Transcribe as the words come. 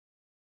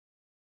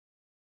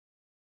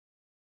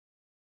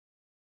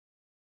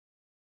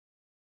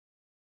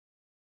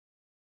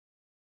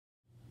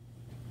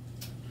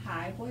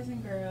Hi, boys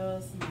and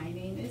girls. My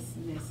name is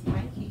Miss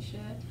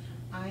Mykesha.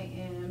 I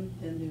am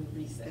the new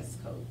recess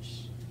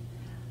coach.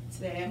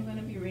 Today I'm going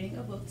to be reading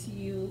a book to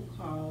you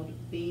called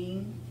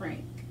Being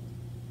Frank.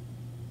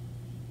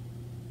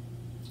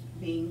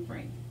 Being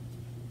Frank.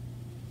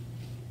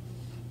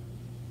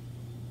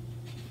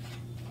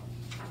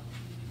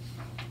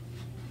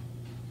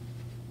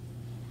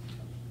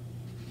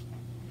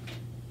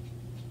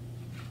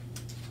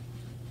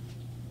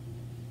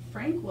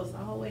 Frank was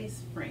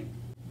always frank.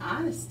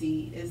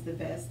 Honesty is the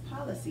best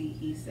policy,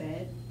 he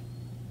said.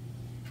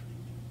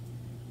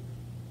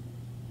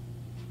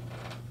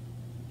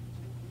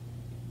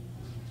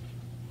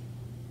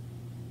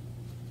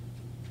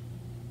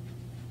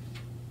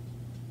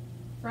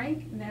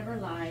 Frank never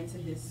lied to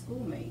his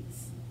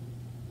schoolmates.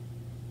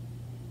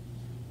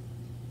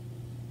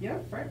 Your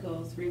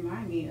freckles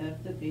remind me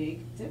of the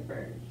Big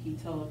Dipper, he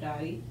told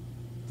Dottie.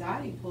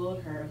 Dottie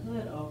pulled her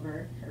hood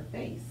over her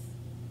face.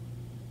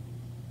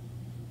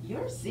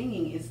 Your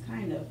singing is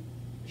kind of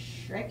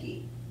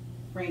Shrekky,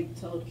 Frank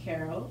told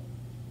Carol.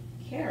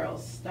 Carol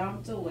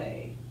stomped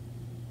away.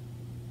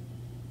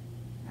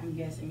 I'm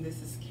guessing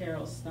this is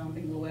Carol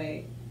stomping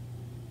away,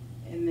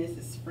 and this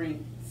is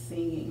Frank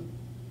singing.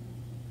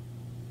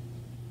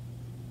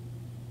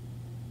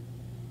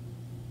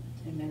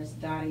 And there's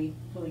Dottie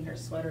pulling her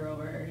sweater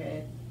over her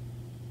head.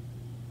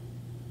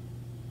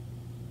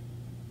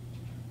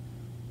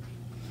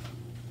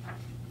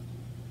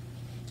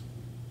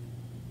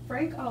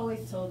 Frank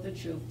always told the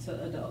truth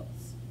to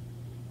adults.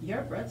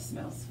 Your breath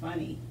smells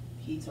funny,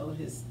 he told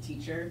his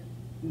teacher,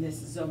 Miss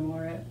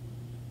Zamora.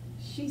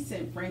 She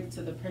sent Frank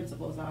to the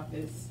principal's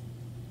office.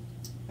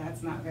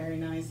 That's not very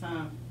nice,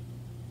 huh?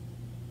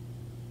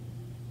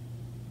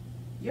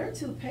 Your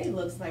toupee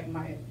looks like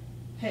my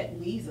pet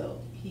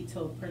weasel, he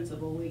told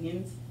Principal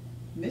Wiggins.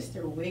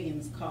 Mr.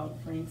 Wiggins called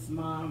Frank's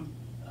mom.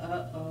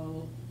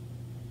 Uh-oh.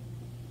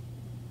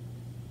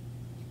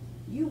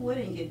 You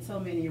wouldn't get so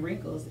many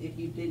wrinkles if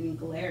you didn't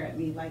glare at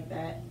me like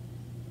that,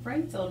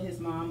 Frank told his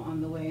mom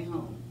on the way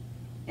home.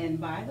 And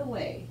by the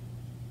way,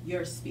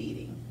 you're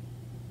speeding.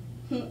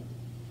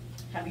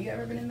 Have you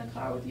ever been in the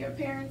car with your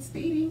parents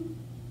speeding?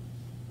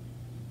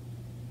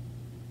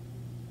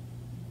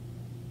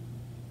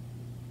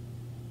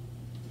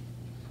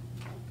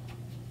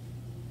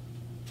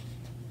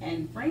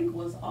 And Frank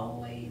was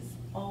always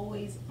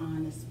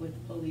honest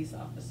with police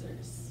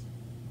officers.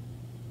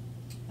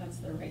 That's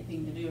the right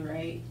thing to do,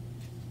 right?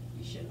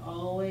 You should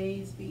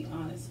always be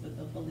honest with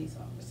the police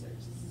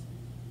officers.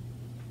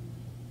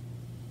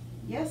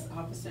 Yes,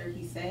 officer,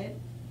 he said.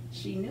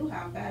 She knew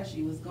how fast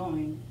she was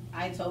going.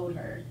 I told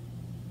her.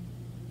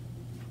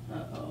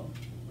 Uh-oh.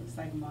 Looks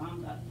like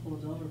Mom got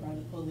pulled over by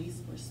the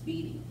police for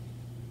speeding.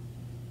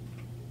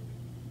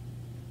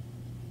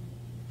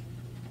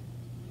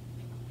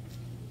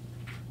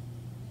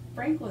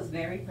 Frank was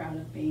very proud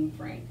of being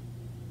Frank.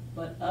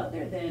 But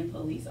other than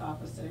police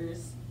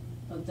officers,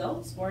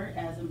 adults weren't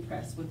as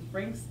impressed with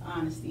Frank's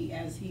honesty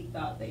as he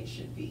thought they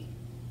should be.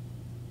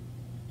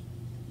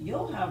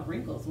 You'll have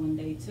wrinkles one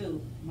day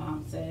too,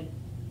 Mom said,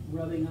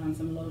 rubbing on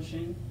some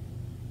lotion.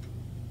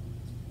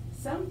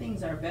 Some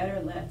things are better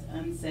left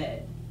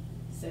unsaid,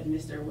 said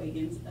Mr.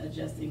 Wiggins,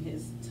 adjusting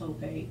his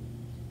toupee.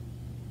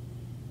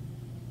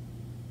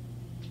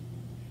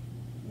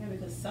 Yeah,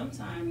 because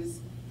sometimes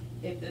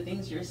if the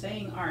things you're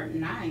saying aren't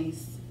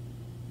nice,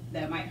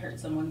 that might hurt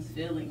someone's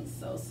feelings.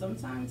 So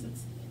sometimes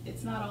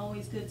it's not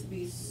always good to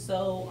be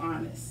so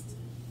honest.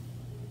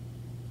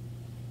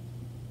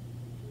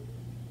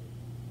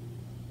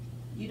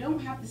 You don't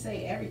have to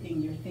say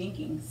everything you're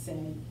thinking,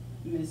 said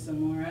Miss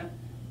Zamora,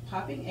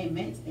 popping a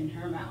mint in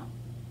her mouth.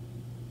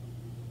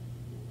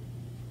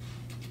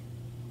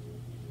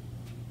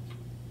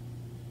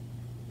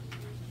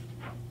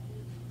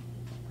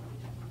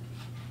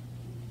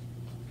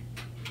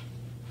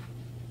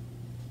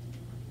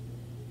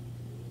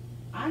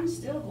 I'm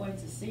still going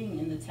to sing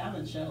in the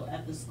talent show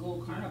at the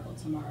school carnival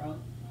tomorrow,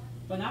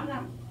 but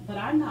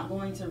I'm not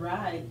going to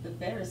ride the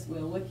Ferris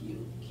wheel with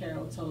you,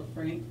 Carol told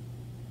Frank.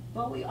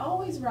 But we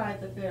always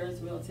ride the Ferris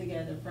wheel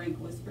together, Frank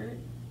whispered.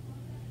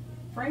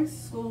 Frank's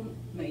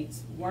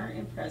schoolmates weren't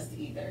impressed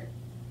either.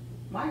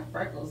 My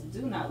freckles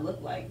do not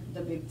look like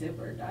the Big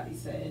Dipper, Dottie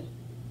said.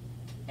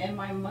 And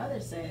my mother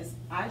says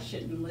I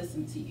shouldn't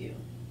listen to you.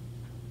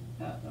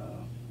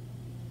 Uh-oh.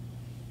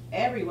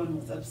 Everyone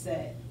was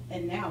upset,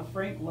 and now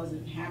Frank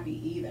wasn't happy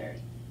either.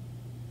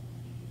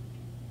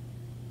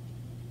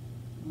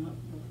 Well,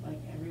 looks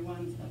like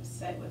everyone's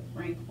upset with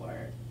Frank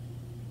for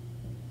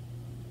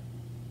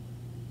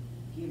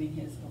giving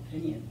his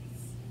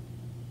opinions.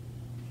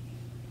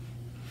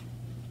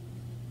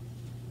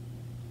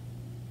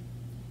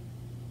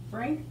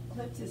 Frank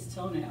clipped his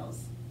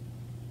toenails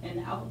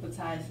and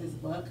alphabetized his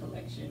blood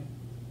collection,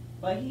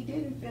 but he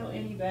didn't feel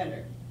any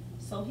better,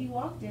 so he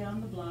walked down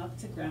the block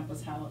to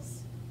Grandpa's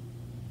house.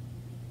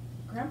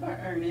 Grandpa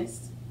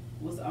Ernest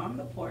was on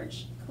the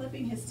porch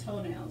clipping his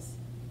toenails.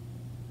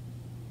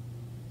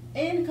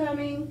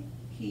 Incoming,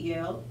 he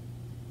yelled.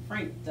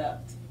 Frank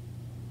ducked.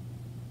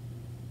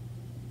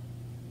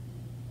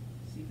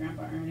 See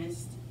Grandpa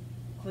Ernest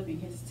clipping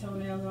his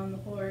toenails on the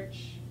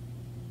porch.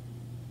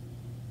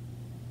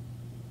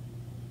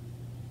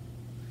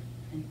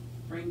 And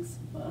Frank's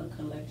bug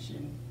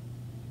collection.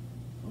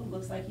 Oh,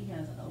 looks like he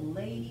has a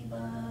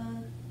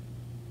ladybug,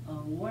 a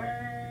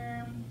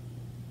worm,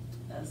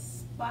 a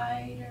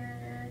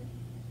spider,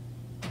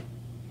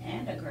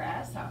 and a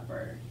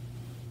grasshopper.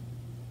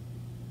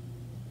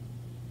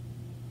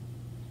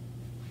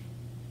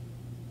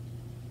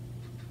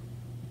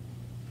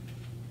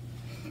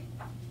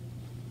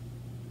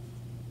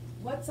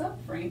 What's up,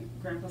 Frank?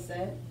 Grandpa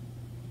said.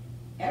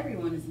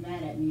 Everyone is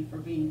mad at me for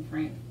being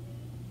Frank.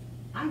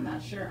 I'm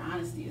not sure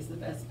honesty is the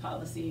best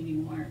policy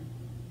anymore.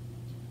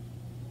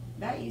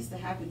 That used to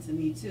happen to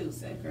me too,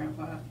 said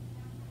Grandpa.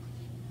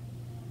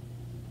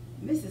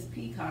 Mrs.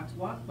 Peacock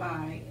walked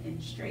by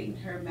and straightened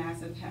her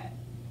massive hat.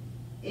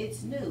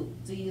 It's new.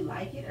 Do you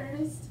like it,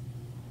 Ernest?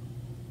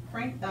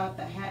 Frank thought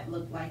the hat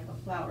looked like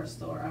a flower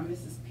store on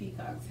Mrs.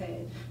 Peacock's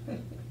head.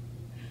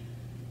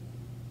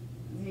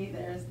 See,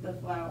 there's the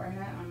flower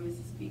hat on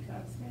Mrs.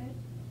 Peacock's head.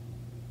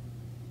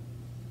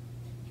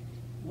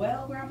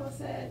 Well, Grandpa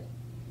said,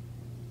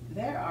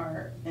 there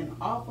are an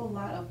awful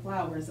lot of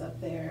flowers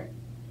up there,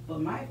 but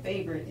my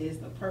favorite is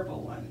the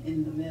purple one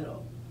in the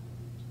middle.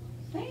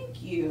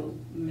 Thank you,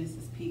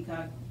 Mrs.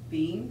 Peacock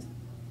beamed.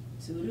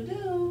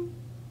 Toodle-doo.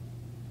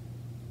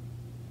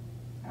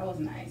 That was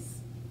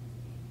nice.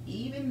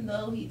 Even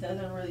though he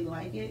doesn't really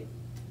like it,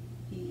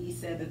 he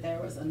said that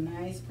there was a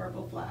nice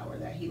purple flower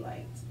that he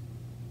liked.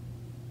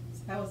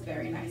 So that was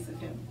very nice of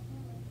him.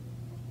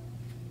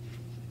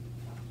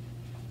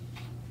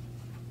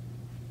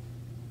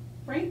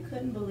 Frank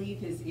couldn't believe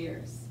his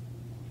ears.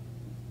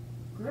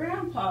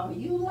 Grandpa,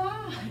 you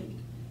lied.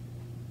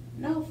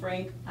 No,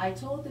 Frank, I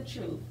told the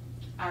truth.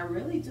 I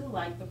really do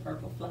like the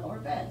purple flower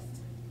best.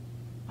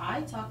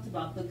 I talked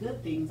about the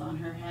good things on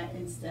her hat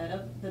instead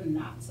of the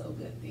not so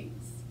good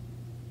things.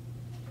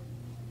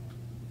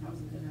 That was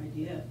a good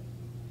idea.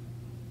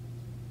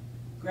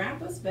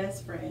 Grandpa's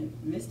best friend,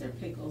 Mr.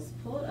 Pickles,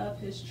 pulled up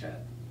his truck.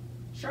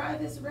 Try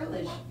this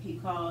relish, he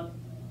called,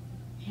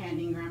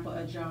 handing Grandpa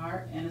a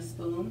jar and a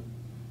spoon.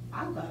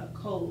 I've got a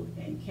cold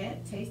and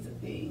can't taste a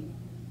thing.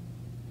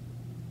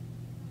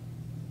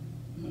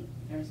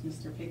 There's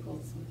Mr.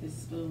 Pickles with his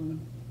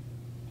spoon.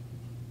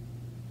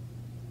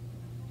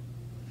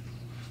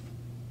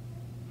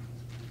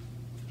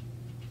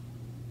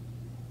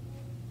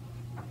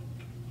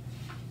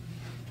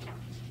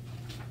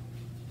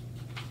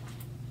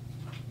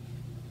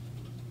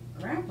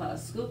 Grandpa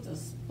scooped a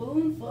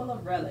spoonful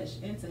of relish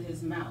into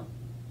his mouth.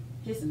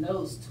 His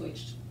nose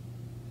twitched.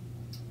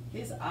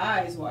 His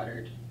eyes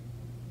watered.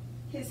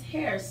 His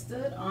hair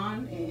stood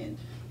on end.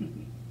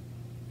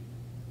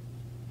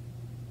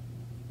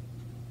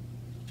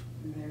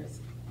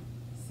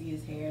 See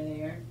his hair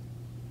there?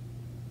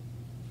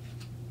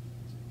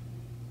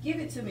 Give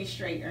it to me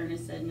straight,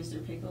 Ernest, said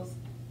Mr. Pickles.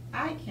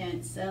 I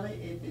can't sell it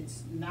if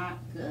it's not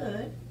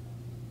good.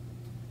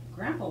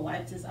 Grandpa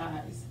wiped his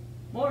eyes.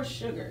 More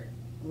sugar,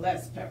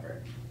 less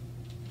pepper.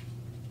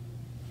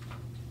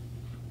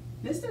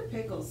 Mr.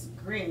 Pickles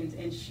grinned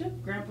and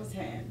shook Grandpa's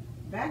hand.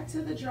 Back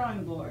to the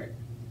drawing board.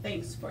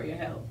 Thanks for your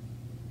help.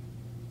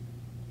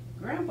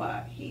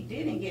 Grandpa, he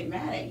didn't get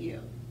mad at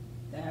you.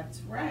 That's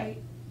right.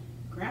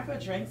 Grandpa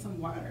drank some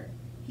water.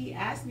 He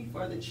asked me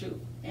for the truth,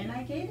 and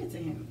I gave it to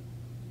him.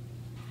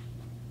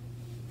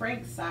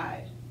 Frank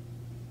sighed.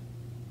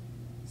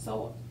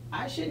 So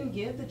I shouldn't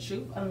give the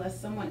truth unless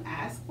someone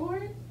asks for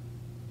it?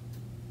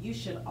 You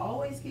should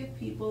always give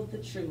people the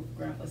truth,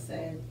 Grandpa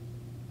said.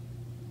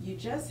 You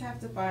just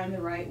have to find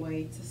the right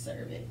way to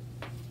serve it.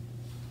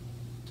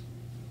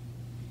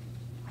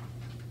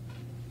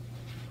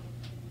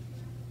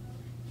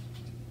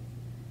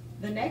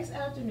 The next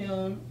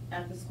afternoon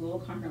at the school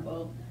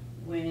carnival,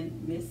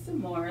 when Miss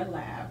Zamora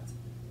laughed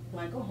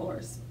like a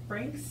horse,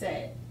 Frank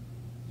said,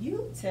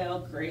 "You tell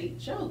great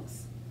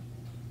jokes."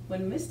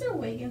 When Mr.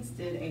 Wiggins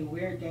did a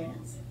weird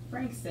dance,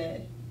 Frank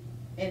said,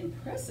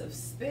 "Impressive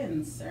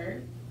spin,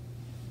 sir."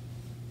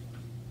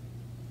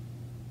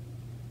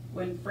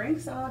 When Frank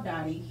saw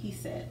Dottie, he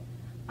said,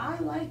 "I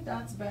like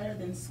dots better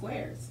than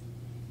squares."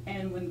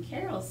 And when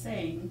Carol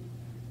sang,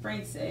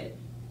 Frank said,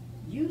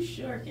 "You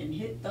sure can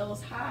hit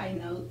those high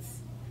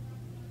notes."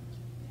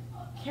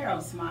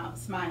 Carol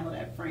smiled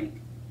at Frank.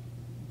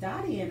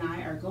 Dottie and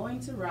I are going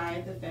to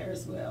ride the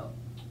Ferris wheel.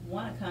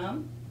 Want to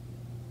come?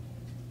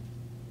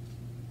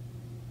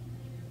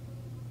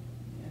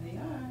 There they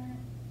are.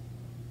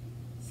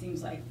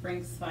 Seems like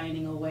Frank's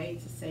finding a way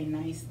to say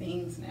nice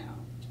things now.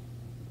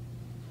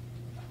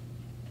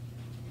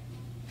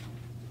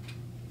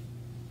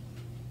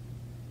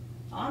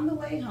 On the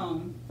way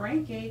home,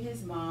 Frank gave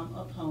his mom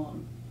a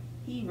poem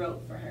he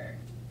wrote for her.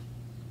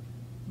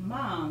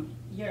 Mom,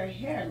 your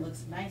hair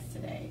looks nice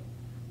today.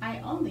 I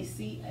only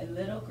see a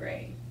little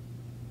gray.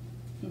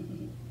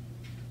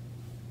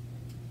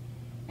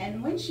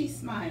 And when she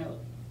smiled,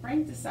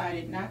 Frank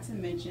decided not to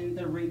mention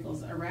the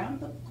wrinkles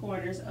around the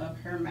corners of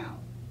her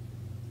mouth.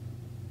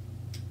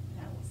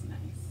 That was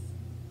nice.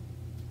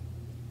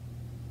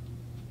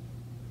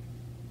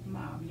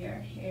 Mom, your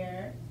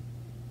hair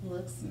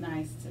looks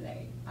nice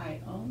today. I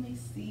only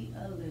see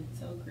a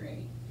little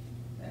gray.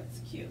 That's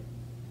cute.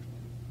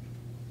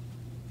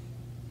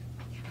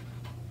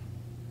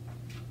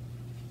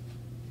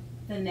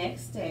 The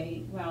next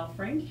day, while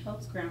Frank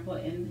helped Grandpa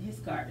in his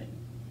garden,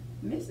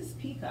 Mrs.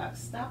 Peacock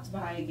stopped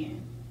by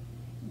again.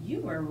 You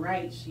were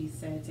right, she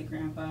said to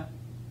Grandpa.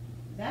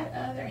 That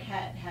other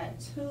hat had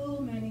too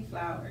many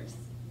flowers.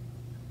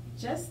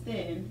 Just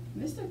then,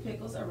 Mr.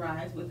 Pickles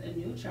arrived with a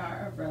new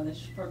jar of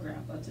relish for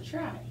Grandpa to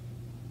try.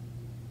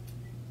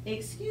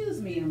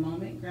 Excuse me a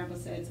moment, Grandpa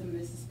said to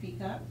Mrs.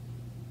 Peacock.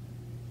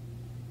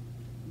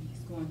 He's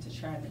going to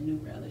try the new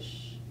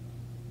relish.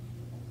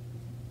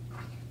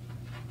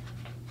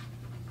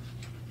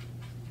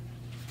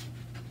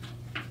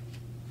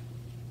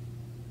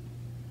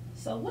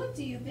 So what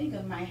do you think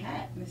of my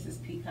hat?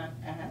 Mrs. Peacock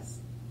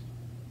asked.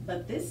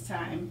 But this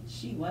time,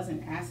 she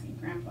wasn't asking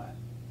Grandpa.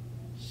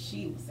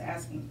 She was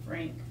asking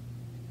Frank.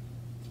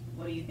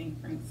 What do you think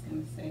Frank's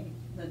going to say?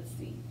 Let's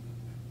see.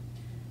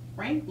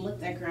 Frank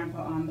looked at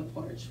Grandpa on the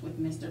porch with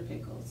Mr.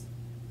 Pickles.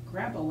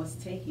 Grandpa was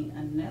taking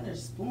another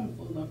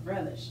spoonful of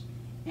relish,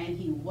 and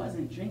he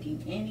wasn't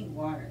drinking any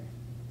water.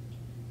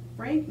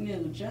 Frank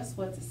knew just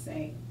what to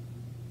say.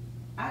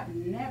 I've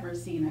never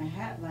seen a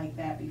hat like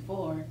that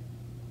before.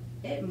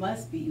 It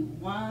must be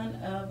one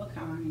of a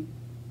kind.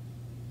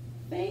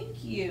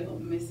 Thank you,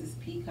 Mrs.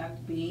 Peacock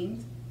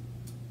beamed.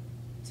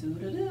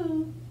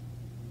 Toodaloo.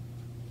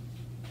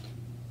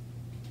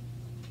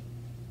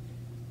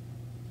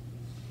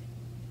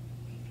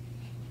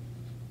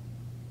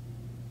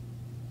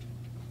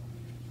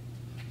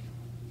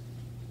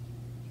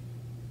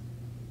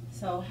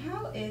 So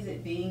how is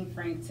it being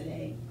Frank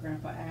today?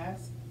 Grandpa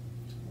asked.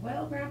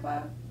 Well,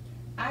 Grandpa,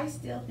 I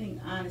still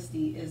think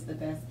honesty is the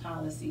best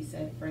policy,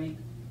 said Frank.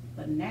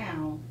 But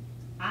now,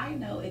 I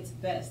know it's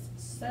best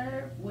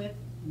served with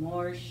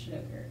more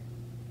sugar.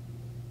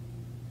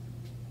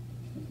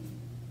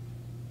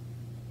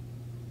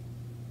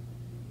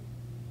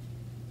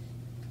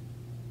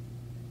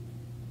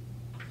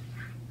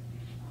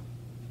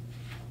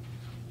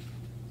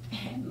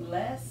 And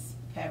less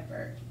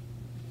pepper.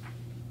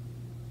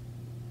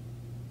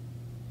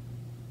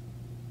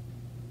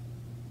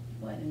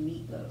 What a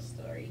neat little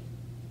story.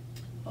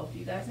 Hope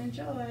you guys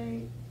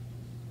enjoy.